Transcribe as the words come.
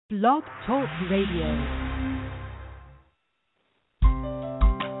Blog Talk Radio.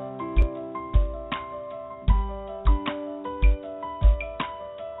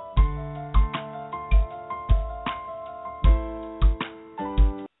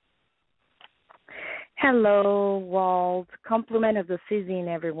 Hello, world. Compliment of the season,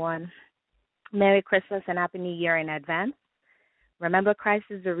 everyone. Merry Christmas and Happy New Year in advance. Remember, Christ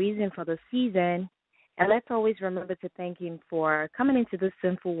is the reason for the season, and let's always remember to thank Him for coming into this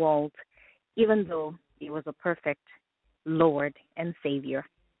sinful world, even though He was a perfect Lord and Savior,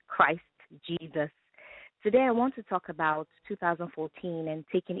 Christ Jesus. Today, I want to talk about 2014 and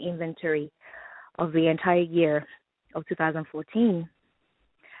taking inventory of the entire year of 2014.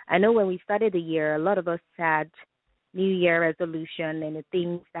 I know when we started the year, a lot of us had New Year resolution and the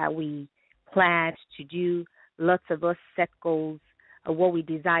things that we planned to do. Lots of us set goals of what we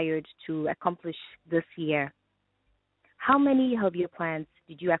desired to accomplish this year. How many of your plans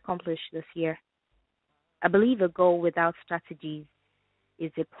did you accomplish this year? I believe a goal without strategies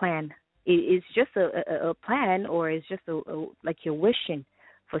is a plan. It's just a plan, or it's just like you're wishing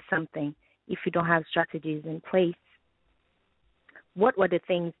for something if you don't have strategies in place. What were the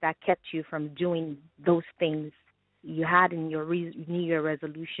things that kept you from doing those things you had in your New Year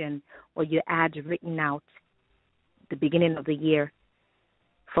resolution or you had written out the beginning of the year?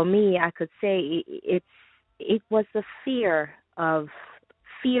 For me, I could say it was the fear of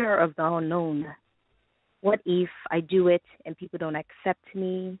the unknown. What if I do it and people don't accept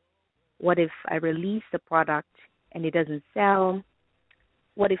me? What if I release the product and it doesn't sell?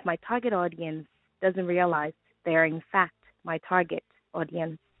 What if my target audience doesn't realize they're in fact my target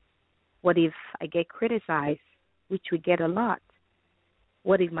audience? What if I get criticized, which we get a lot?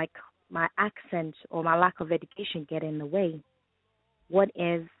 What if my accent or my lack of education get in the way? What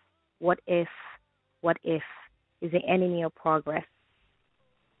if is the enemy of progress?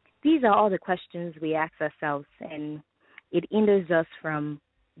 These are all the questions we ask ourselves, and it hinders us from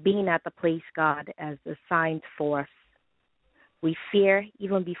being at the place God has assigned for us. We fear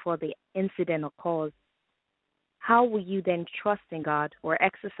even before the incident occurs. How will you then trust in God or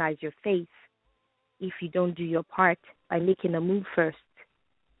exercise your faith if you don't do your part by making a move first,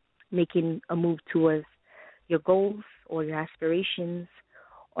 making a move towards your goals or your aspirations,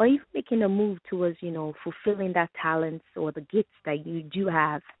 or even making a move towards, fulfilling that talents or the gifts that you do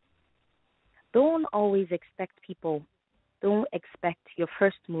have? Don't expect your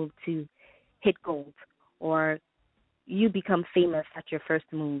first move to hit gold or you become famous at your first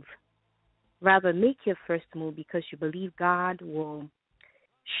move. Rather, make your first move because you believe God will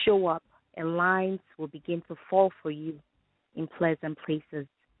show up and lines will begin to fall for you in pleasant places.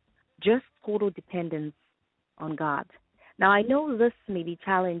 Just total dependence on God. Now, I know this may be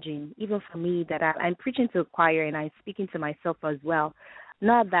challenging, even for me, that I'm preaching to a choir and I'm speaking to myself as well.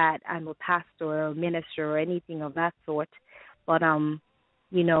 Not that I'm a pastor or a minister or anything of that sort, but,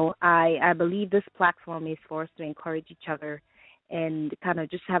 I believe this platform is for us to encourage each other and kind of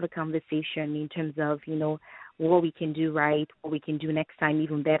just have a conversation in terms of, what we can do right, what we can do next time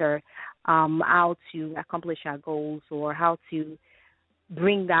even better, how to accomplish our goals or how to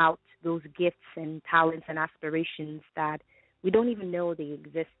bring out those gifts and talents and aspirations that we don't even know they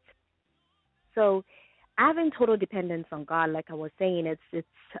exist. So having total dependence on God, like I was saying,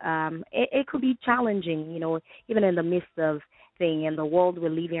 it could be challenging, even in the midst of thing in the world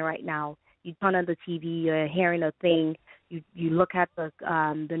we're living right now. You turn on the TV, you're hearing a thing, you look at the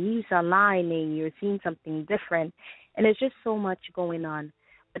news online and you're seeing something different, and there's just so much going on.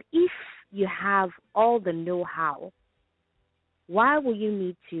 But if you have all the know-how, why will you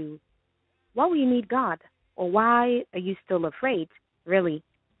need God? Or why are you still afraid, really?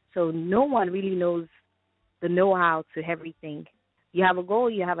 So no one really knows the know-how to everything. You have a goal,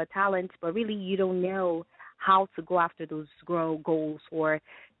 you have a talent, but really you don't know how to go after those goals, or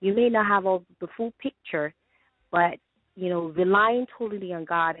you may not have all the full picture, but, relying totally on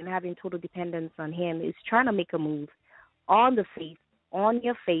God and having total dependence on Him is trying to make a move on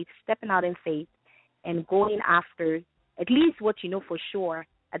your faith, stepping out in faith and going after at least what you know for sure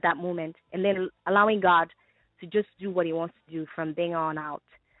at that moment, and then allowing God to just do what He wants to do from then on out.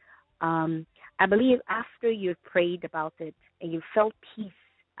 I believe after you've prayed about it and you felt peace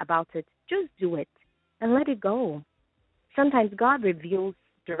about it, just do it and let it go. Sometimes God reveals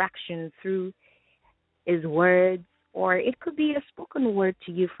direction through His words, or it could be a spoken word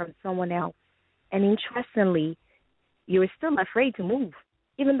to you from someone else. And interestingly, you're still afraid to move,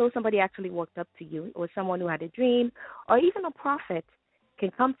 even though somebody actually walked up to you, or someone who had a dream, or even a prophet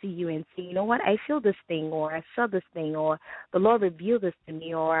can come to you and say, you know what, I feel this thing, or I saw this thing, or the Lord revealed this to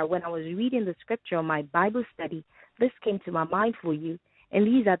me, or when I was reading the scripture on my Bible study, this came to my mind for you. And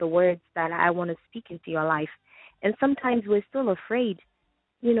these are the words that I want to speak into your life. And sometimes we're still afraid,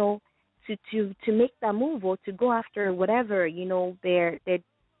 you know, to make that move or to go after whatever, you know, they're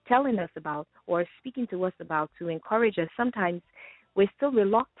telling us about or speaking to us about to encourage us. Sometimes we're still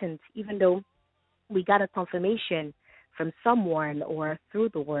reluctant, even though we got a confirmation from someone or through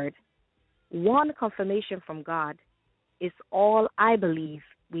the word. One confirmation from God is all I believe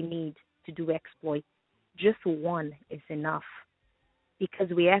we need to do exploits. Just one is enough because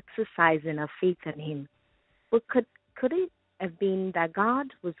we exercise in our faith in Him. But could it have been that God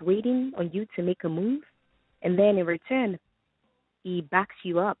was waiting on you to make a move, and then in return, He backs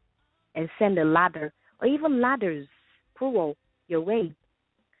you up and send a ladder or even ladders, plural, your way?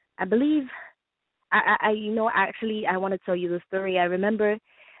 I believe, actually, I want to tell you the story. I remember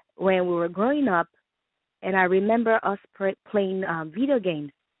when we were growing up, and I remember us playing video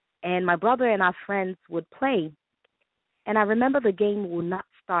games, and my brother and our friends would play, and I remember the game would not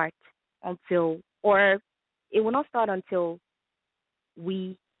start until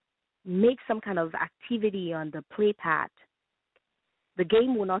we make some kind of activity on the play pad. The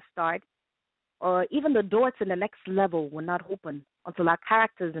game will not start, or even the door to the next level will not open until our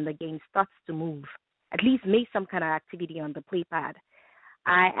characters in the game starts to move. At least make some kind of activity on the play pad.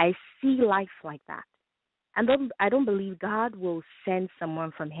 I see life like that. And I don't believe God will send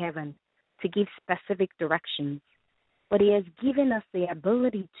someone from heaven to give specific directions, but He has given us the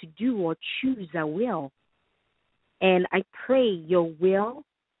ability to do or choose our will. And I pray your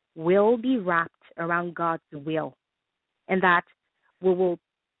will be wrapped around God's will, and that we will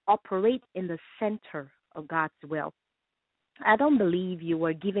operate in the center of God's will. I don't believe you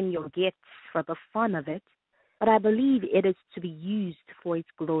were given your gifts for the fun of it, but I believe it is to be used for His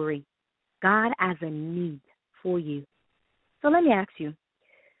glory. God has a need for you. So let me ask you,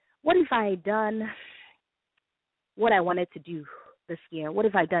 what if I had done what I wanted to do this year? What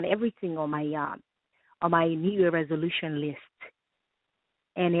if I had done everything on my New Year resolution list,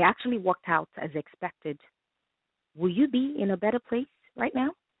 and it actually worked out as expected? Will you be in a better place right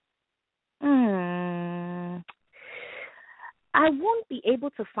now? I won't be able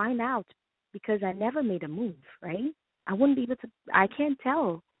to find out because I never made a move, right? I can't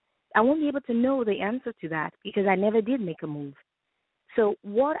tell. I won't be able to know the answer to that because I never did make a move. So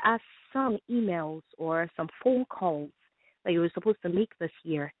what are some emails or some phone calls that you were supposed to make this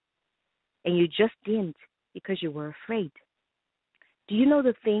year and you just didn't because you were afraid? Do you know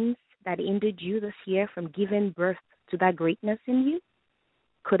the things that hindered you this year from giving birth to that greatness in you?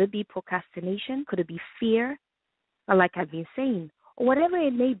 Could it be procrastination? Could it be fear? Or like I've been saying, or whatever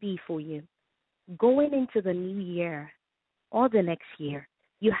it may be for you, going into the new year or the next year,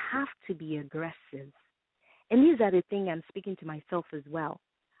 you have to be aggressive. And these are the things I'm speaking to myself as well.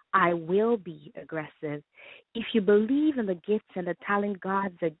 I will be aggressive. If you believe in the gifts and the talent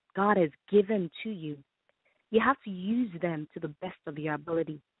that God has given to you, you have to use them to the best of your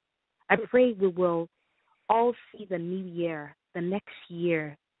ability. I pray we will all see the new year, the next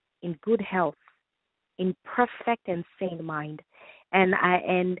year, in good health, in perfect and sane mind,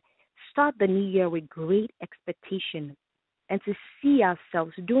 and start the new year with great expectation, and to see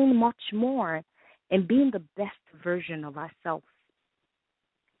ourselves doing much more and being the best version of ourselves.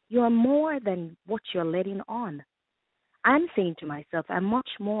 You are more than what you're letting on. I'm saying to myself, I'm much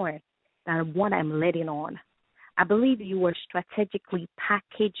more than what I'm letting on. I believe you were strategically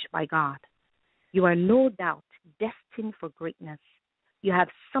packaged by God. You are no doubt destined for greatness. You have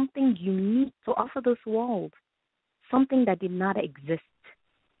something unique to offer this world, something that did not exist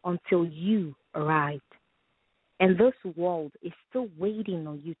until you arrived. And this world is still waiting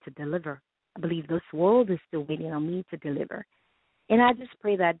on you to deliver. I believe this world is still waiting on me to deliver. And I just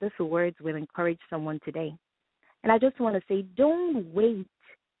pray that these words will encourage someone today. And I just want to say, don't wait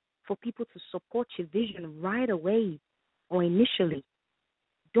for people to support your vision right away or initially.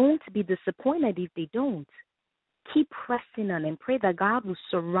 Don't be disappointed if they don't. Keep pressing on and pray that God will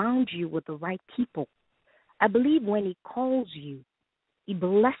surround you with the right people. I believe when He calls you, He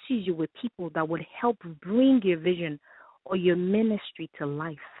blesses you with people that would help bring your vision or your ministry to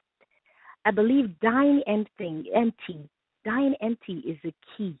life. I believe dying empty is the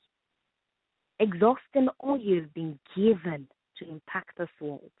key. Exhausting all you've been given to impact this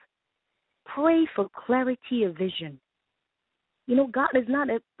world. Pray for clarity of vision. You know,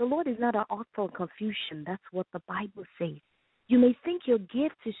 the Lord is not an author of confusion. That's what the Bible says. You may think your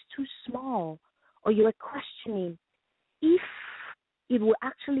gift is too small, or you are questioning if it will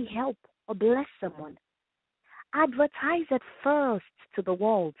actually help or bless someone. Advertise it first to the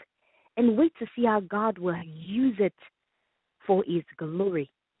world and wait to see how God will use it for His glory.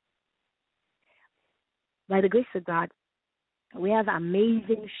 By the grace of God, We have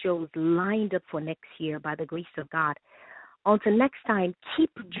amazing shows lined up for next year by the grace of God. Until next time,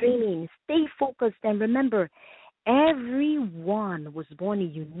 keep dreaming, stay focused, and remember, everyone was born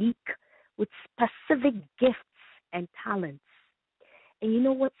unique with specific gifts and talents. And you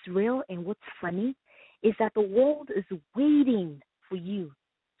know what's real and what's funny is that the world is waiting for you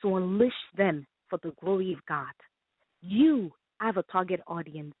to unleash them for the glory of God. You have a target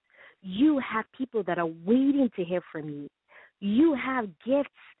audience. You have people that are waiting to hear from you. You have gifts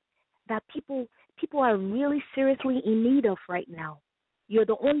that people are really seriously in need of right now. You're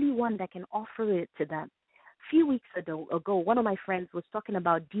the only one that can offer it to them. A few weeks ago, one of my friends was talking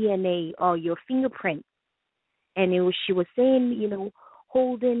about DNA or your fingerprint, and she was saying,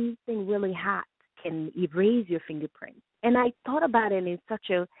 holding thing really hot can erase your fingerprint. And I thought about it in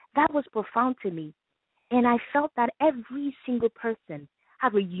that was profound to me. And I felt that every single person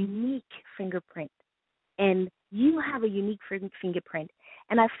have a unique fingerprint. And you have a unique fingerprint.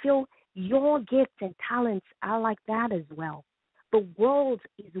 And I feel your gifts and talents are like that as well. The world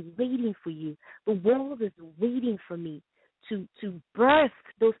is waiting for you. The world is waiting for me to birth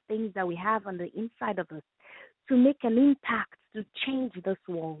those things that we have on the inside of us, to make an impact, to change this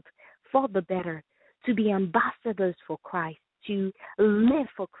world for the better, to be ambassadors for Christ, to live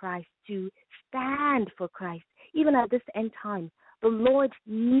for Christ, to stand for Christ. Even at this end time, the Lord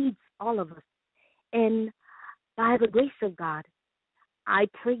needs all of us. And by the grace of God, I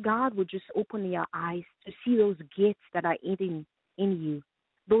pray God would just open your eyes to see those gifts that are in you,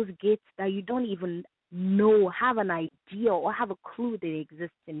 those gifts that you don't even know, have an idea, or have a clue they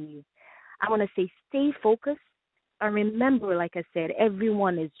exist in you. I want to say stay focused. And remember, like I said,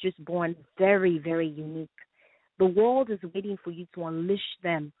 everyone is just born very, very unique. The world is waiting for you to unleash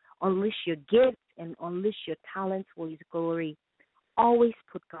them, unleash your gifts, and unleash your talents for His glory. Always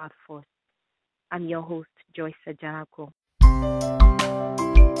put God first. I'm your host, Joyce Ajanaku.